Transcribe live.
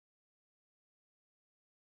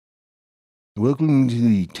Welcome to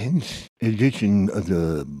the 10th edition of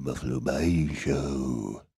the Buffalo Bayou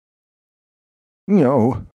Show.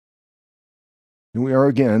 Here we are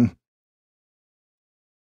again.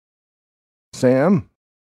 Sam?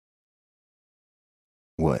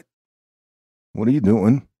 What? What are you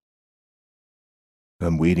doing?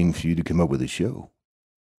 I'm waiting for you to come up with a show.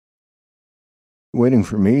 Waiting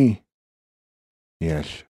for me?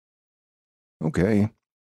 Yes. Okay.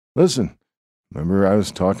 Listen, remember I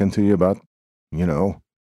was talking to you about, the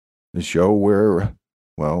show where,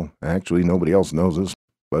 well, actually nobody else knows this,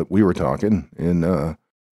 but we were talking, and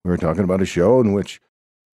we were talking about a show in which,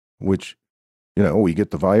 we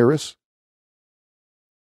get the virus.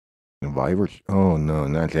 The virus? Oh, no,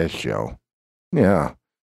 not that show. Yeah.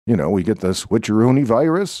 We get the switcheroony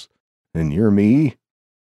virus, and you're me,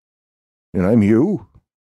 and I'm you.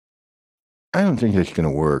 I don't think that's going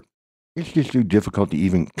to work. It's just too difficult to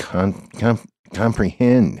even comprehend.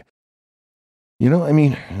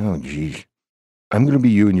 Oh, geez. I'm going to be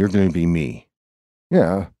you, and you're going to be me.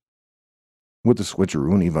 Yeah. With the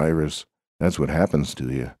switcheroony virus, that's what happens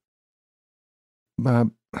to you.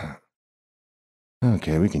 Bob.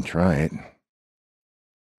 Okay, we can try it.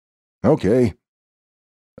 Okay.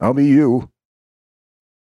 I'll be you.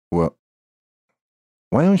 Well,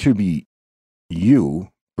 why don't you be you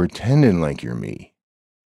pretending like you're me?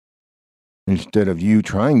 Instead of you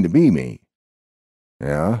trying to be me.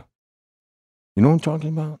 Yeah? You know what I'm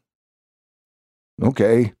talking about?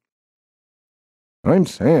 Okay. I'm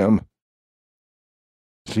Sam.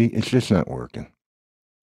 See, it's just not working.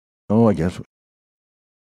 Oh, I guess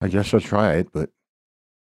I'll try it, but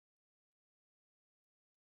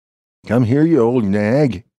come here, you old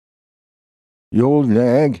nag. You old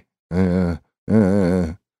nag. I'm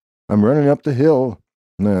running up the hill,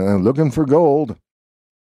 looking for gold.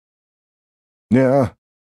 Yeah.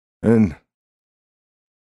 And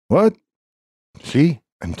what? See,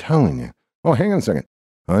 I'm telling you. Oh, hang on a second.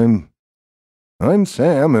 I'm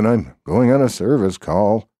Sam, and I'm going on a service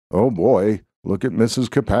call. Oh boy, look at Mrs.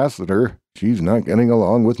 Capacitor. She's not getting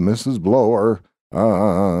along with Mrs. Blower.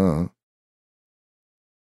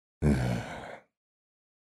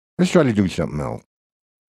 Let's try to do something else.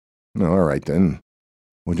 All right, then.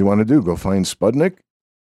 What do you want to do? Go find Sputnik?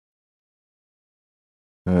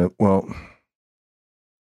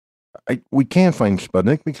 We can't find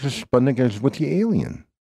Sputnik because Sputnik is with the alien.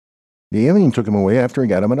 The alien took him away after he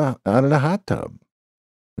got him out of the hot tub.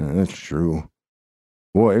 That's true.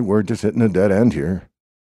 Boy, we're just hitting a dead end here.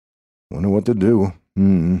 Wonder what to do.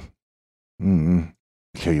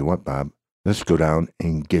 Tell you what, Bob. Let's go down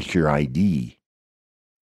and get your ID.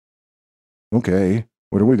 Okay.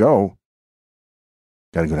 Where do we go?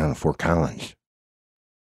 Gotta go down to Fort Collins.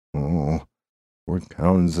 Oh, Fort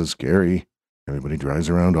Collins is scary. Everybody drives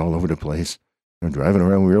around all over the place. They're driving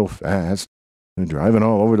around real fast. They're driving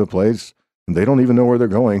all over the place. And they don't even know where they're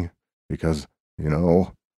going because,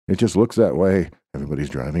 it just looks that way. Everybody's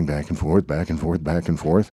driving back and forth, back and forth, back and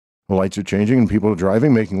forth. The lights are changing and people are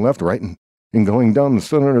driving, making left, right, and going down the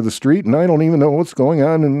center of the street. And I don't even know what's going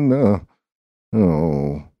on. And,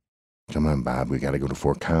 come on, Bob. We got to go to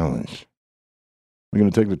Fort Collins. We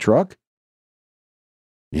going to take the truck?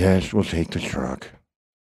 Yes, we'll take the truck.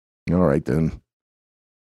 All right, then.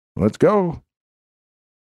 Let's go.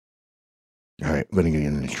 All right, we're going to get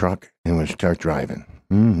in the truck and we'll start driving.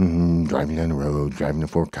 Driving down the road, driving to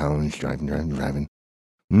Fort Collins, driving. Driving.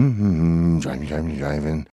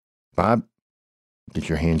 Bob, get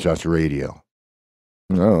your hands off the radio.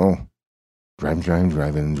 No. Driving down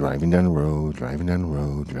the road, driving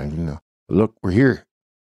down. Look, we're here.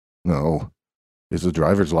 No. It's a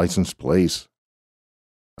driver's license place.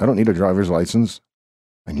 I don't need a driver's license.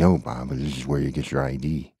 I know, Bob, but this is where you get your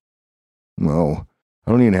ID. No,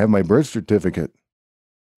 I don't even have my birth certificate.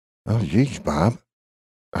 Oh, geez, Bob.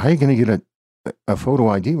 How are you going to get a photo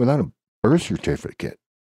ID without a birth certificate?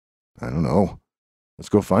 I don't know. Let's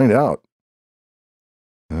go find out.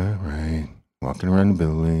 All right. Walking around the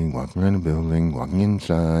building, walking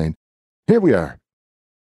inside. Here we are.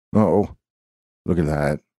 Uh-oh. Look at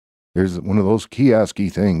that. There's one of those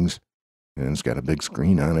kiosky things, and it's got a big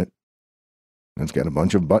screen on it. And it's got a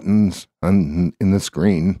bunch of buttons in the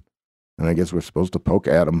screen, and I guess we're supposed to poke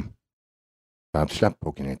at them. Bob, stop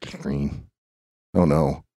poking at the screen. Oh,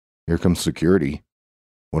 no. Here comes security.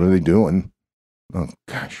 What are they doing? Oh,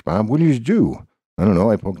 gosh, Bob, what did you do? I don't know.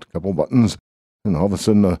 I poked a couple buttons, and all of a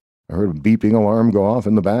sudden I heard a beeping alarm go off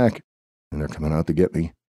in the back, and they're coming out to get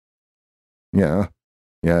me. Yeah.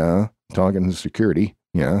 Talking to security.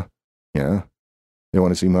 Yeah. They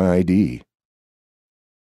want to see my ID.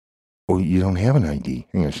 Oh, you don't have an ID.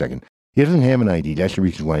 Hang on a second. He doesn't have an ID. That's the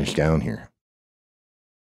reason why he's down here.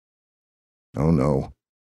 Oh no.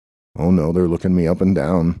 Oh no, they're looking me up and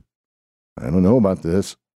down. I don't know about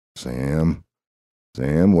this. Sam.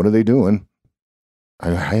 Sam, what are they doing? I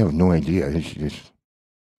have no idea.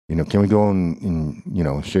 Can we go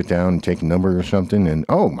and sit down and take a number or something? And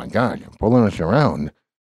oh my God, you're pulling us around.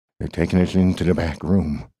 They're taking us into the back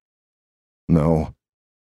room. No.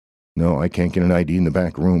 No, I can't get an ID in the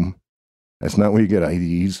back room. That's not where you get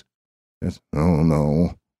IDs. Oh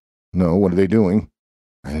no. No, what are they doing?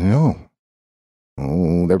 I don't know.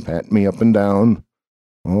 Oh, they're patting me up and down.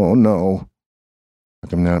 Oh no. How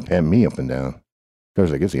come they're not patting me up and down?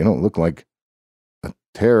 Because I guess you don't look like a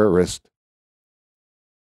terrorist.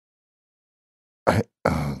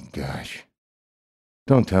 Oh gosh.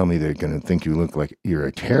 Don't tell me they're going to think you look like you're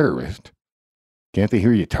a terrorist. Can't they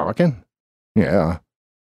hear you talking? Yeah.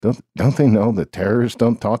 Don't they know that terrorists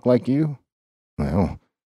don't talk like you? Well,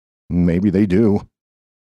 maybe they do.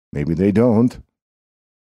 Maybe they don't.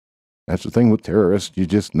 That's the thing with terrorists. You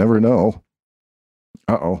just never know.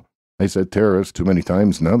 Uh-oh. I said terrorist too many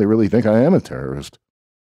times. Now they really think I am a terrorist.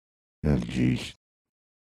 Oh, geez.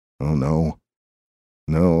 Oh, no.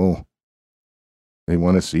 No. They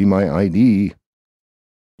want to see my ID.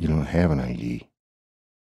 You don't have an ID.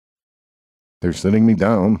 They're sitting me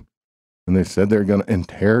down, and they said they're going to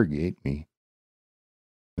interrogate me.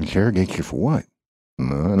 Interrogate you for what?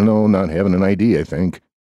 No, I don't know, not having an ID, I think.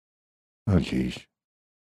 Oh, geez.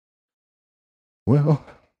 Well,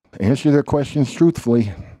 answer their questions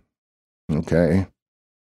truthfully. Okay.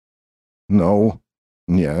 No.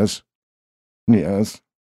 Yes. Yes.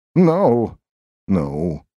 No.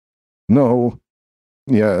 No. No.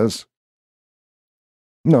 Yes.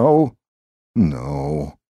 No.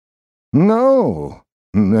 No. No.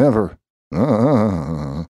 Never.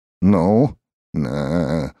 No.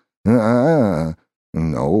 Nah.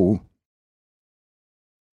 No.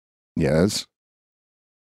 Yes.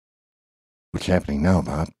 What's happening now,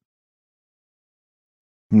 Bob?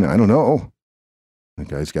 I don't know. The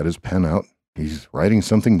guy's got his pen out. He's writing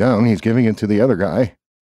something down. He's giving it to the other guy.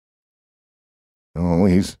 Oh,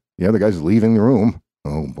 the other guy's leaving the room.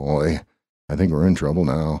 Oh, boy. I think we're in trouble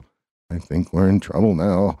now.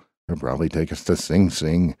 They'll probably take us to Sing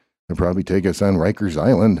Sing. They'll probably take us on Rikers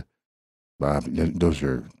Island. Bob, those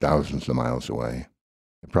are thousands of miles away.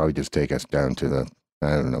 They'll probably just take us down to the,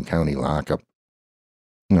 county lockup.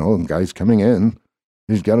 The guy's coming in.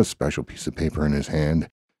 He's got a special piece of paper in his hand.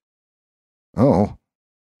 Oh.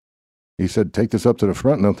 He said, take this up to the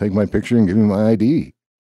front and I'll take my picture and give you my ID.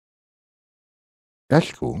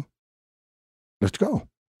 That's cool. Let's go.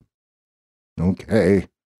 Okay.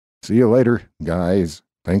 See you later, guys.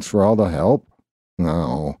 Thanks for all the help.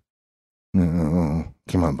 No.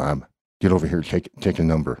 Come on, Bob. Get over here. Take a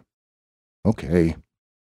number. Okay.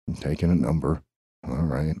 I'm taking a number. All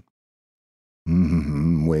right.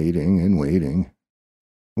 Waiting and waiting.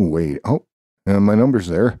 Wait. Oh, my number's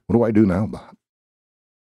there. What do I do now, Bob?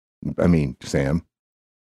 I mean, Sam.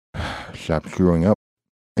 Stop screwing up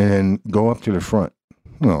and go up to the front.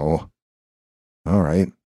 No. All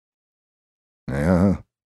right. Yeah.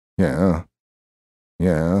 Yeah.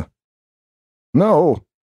 Yeah. No.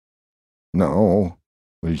 No.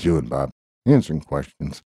 What are you doing, Bob? Answering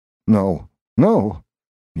questions. No. No.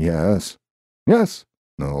 Yes. Yes.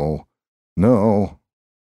 No. No.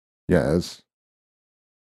 Yes.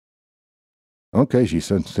 Okay, she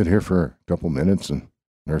said sit here for a couple minutes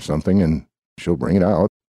or something, and she'll bring it out.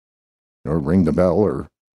 Or ring the bell, or...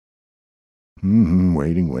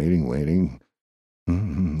 waiting. Waiting.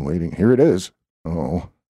 Here it is. Oh,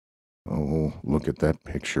 look at that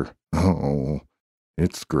picture. Oh,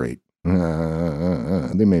 it's great.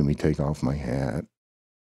 They made me take off my hat.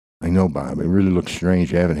 I know, Bob, it really looks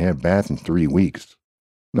strange. You haven't had a bath in 3 weeks.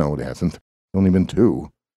 No, it hasn't. It's only been 2.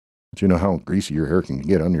 But you know how greasy your hair can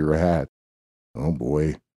get under your hat. Oh,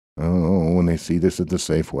 boy. Oh, when they see this at the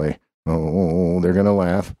Safeway. Oh, they're going to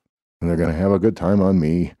laugh. And they're going to have a good time on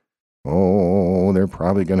me. Oh, they're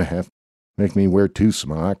probably going to have to make me wear 2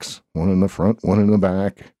 smocks. One in the front, one in the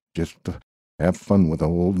back. Just to have fun with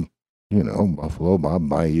old, Buffalo Bob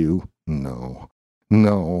Bayou. No.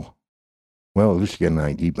 Well, at least you get an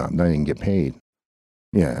ID, Bob. I didn't get paid.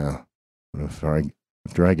 Yeah. But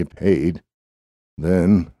after I get paid,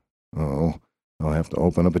 then, I'll have to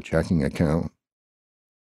open up a checking account.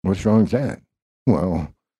 What's wrong with that?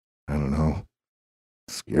 Well, I don't know.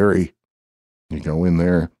 Scary. You go in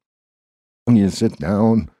there and you sit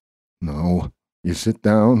down. No. You sit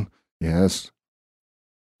down. Yes.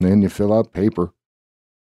 And you fill out paper.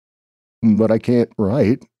 But I can't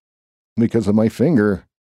write because of my finger.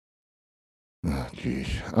 Oh, geez.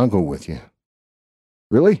 I'll go with you.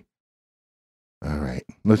 Really? All right.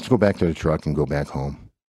 Let's go back to the truck and go back home.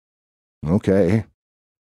 Okay.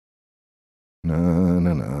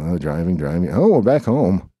 No. Driving. Oh, we're back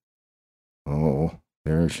home. Oh,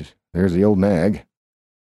 there's the old nag.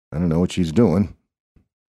 I don't know what she's doing.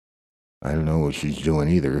 I don't know what she's doing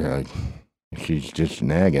either. She's just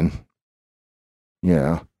nagging.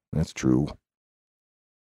 Yeah, that's true.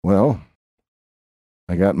 Well,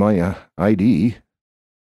 I got my ID.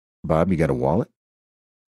 Bob, you got a wallet?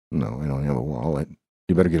 No, I don't have a wallet.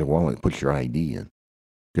 You better get a wallet. Put your ID in.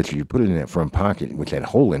 Because if you put it in that front pocket with that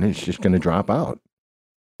hole in it, it's just going to drop out.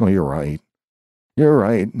 Oh, you're right. You're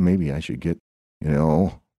right. Maybe I should get,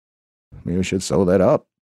 maybe I should sew that up.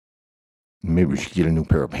 Maybe we should get a new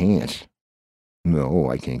pair of pants. No,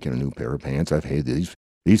 I can't get a new pair of pants. I've had these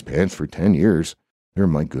pants for 10 years. They're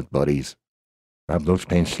my good buddies. Those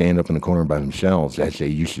pants stand up in the corner by themselves, as they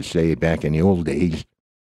used to say back in the old days.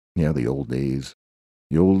 Yeah, the old days.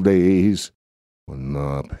 The old days when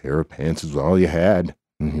a pair of pants is all you had,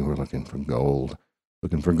 and you were looking for gold.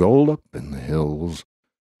 Looking for gold up in the hills.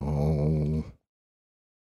 Oh.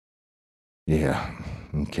 Yeah,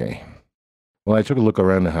 okay. Well, I took a look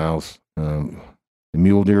around the house. The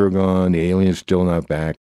mule deer are gone. The alien's still not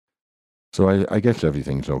back. So I guess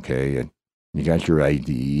everything's okay. And you got your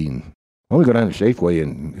ID. And we go down to Safeway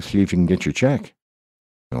and see if you can get your check.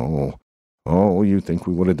 Oh, you think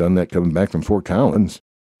we would have done that coming back from Fort Collins?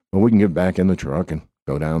 Well, we can get back in the truck and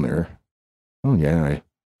go down there. Oh, yeah,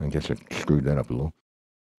 I guess I screwed that up a little.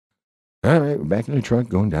 All right, we're back in the truck,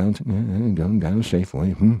 going down to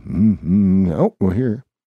Safeway. Oh, we're here.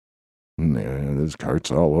 There's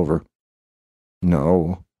carts all over.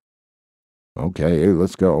 No. Okay,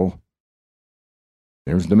 let's go.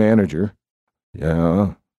 There's the manager.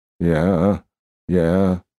 Yeah. Oh,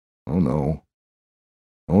 no.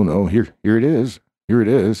 Here it is.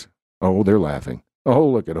 Oh, they're laughing. Oh,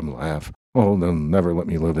 look at them laugh. Oh, they'll never let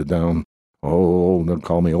me live it down. Oh, they'll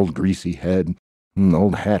call me old greasy head.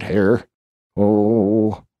 Old hat hair.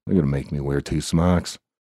 Oh, they're going to make me wear 2 smocks.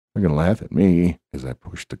 They're going to laugh at me as I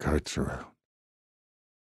push the carts around.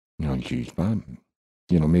 Geez, Bob,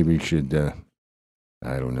 maybe you should,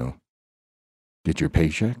 I don't know, get your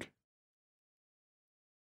paycheck?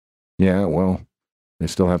 Yeah, well, they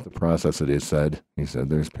still have to process it, he said. He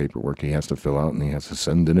said there's paperwork he has to fill out, and he has to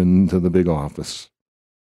send it into the big office.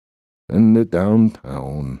 Send it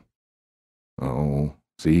downtown. Oh,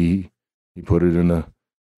 see, he put it in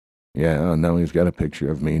yeah, now he's got a picture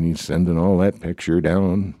of me, and he's sending all that picture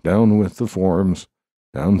down with the forms,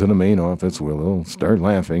 down to the main office where they'll start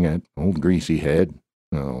laughing at old greasy head.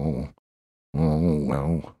 Oh,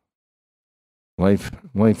 well. Life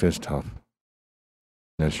is tough.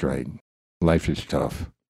 That's right. Life is tough.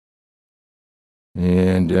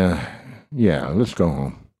 And, yeah, let's go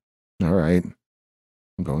home. All right.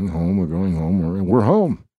 We're going home. We're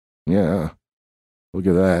home. Yeah. Look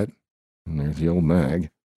at that. And there's the old nag.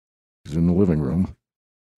 She's in the living room.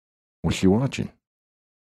 What's she watching?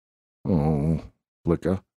 Oh,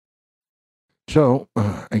 Flicka. So,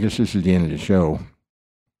 I guess this is the end of the show.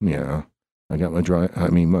 Yeah. I got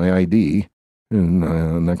my ID.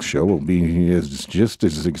 And next show will be just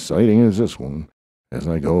as exciting as this one, as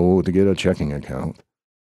I go to get a checking account.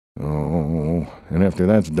 Oh, and after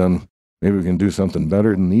that's done, maybe we can do something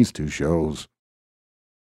better than these 2 shows.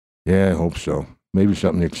 Yeah, I hope so. Maybe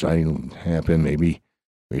something exciting will happen. Maybe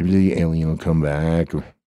the alien will come back, or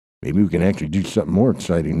maybe we can actually do something more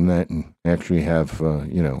exciting than that and actually have,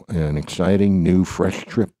 an exciting, new, fresh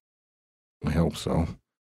trip. I hope so.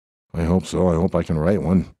 I hope I can write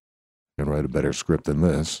one. I can write a better script than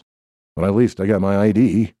this. But at least I got my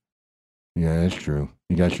ID. Yeah, that's true.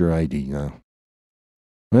 You got your ID now.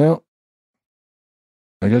 Well,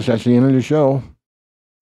 I guess that's the end of the show.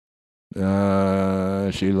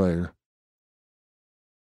 See you later.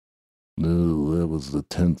 No, that was the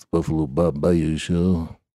 10th Buffalo Bob Bayou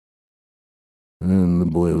show.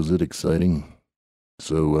 And boy, was it exciting.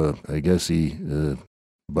 So, I guess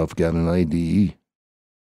Buff got an ID.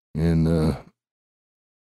 And,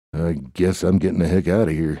 I guess I'm getting the heck out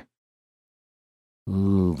of here.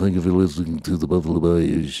 Oh, thank you for listening to the Buffalo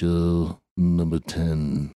Bayou show, number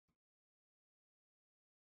 10.